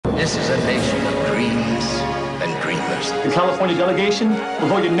This is a nation of dreams and dreamers. The California delegation will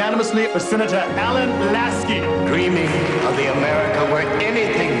vote unanimously for Senator Allan Laski. Dreaming of the America where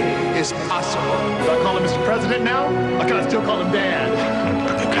anything is possible. Do I call him Mr. President now? Or can I still call him Dad?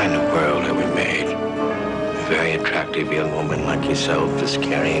 What kind of world have we made? A very attractive young woman like yourself is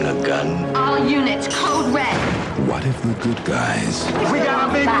carrying a gun. All units, code red. What if the good guys We got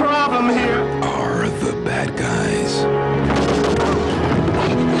a big problem here. are the bad guys?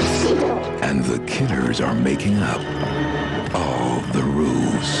 And the killers are making up all the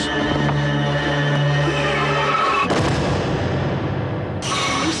rules.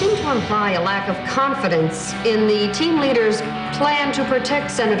 You seem to imply a lack of confidence in the team leader's plan to protect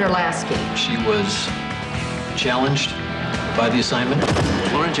Senator Lasky. She was challenged by the assignment.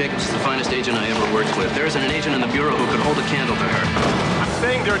 Lorraine Jacobs is the finest agent I ever worked with. There isn't an agent in the Bureau who could hold a candle to her. I'm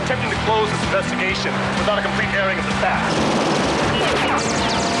saying they're attempting to close this investigation without a complete airing of the facts.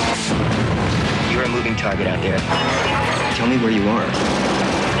 You're a moving target out there. Tell me where you are.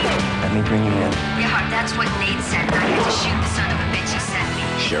 Let me bring you in. Yeah, that's what Nate said. I had to shoot the son of a bitch he sent me.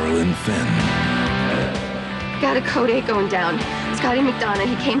 Sherrilin Fenn, Got a code 8 going down. Scotty McDonough,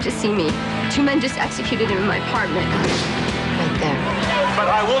 he came to see me. 2 men just executed him in my apartment. Right there. But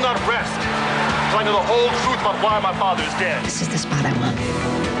I will not rest until I know the whole truth about why my father is dead. This is the spot I want.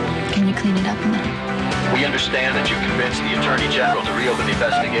 Can you clean it up a minute? We understand that you convinced the Attorney General to reopen the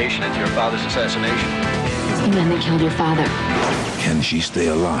investigation into your father's assassination. It's the men that killed your father. can she stay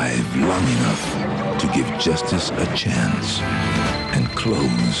alive long enough to give justice a chance and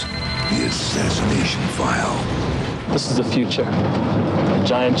close the Assassination File? This is the future. A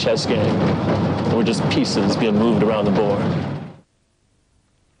giant chess game. We're just pieces being moved around the board.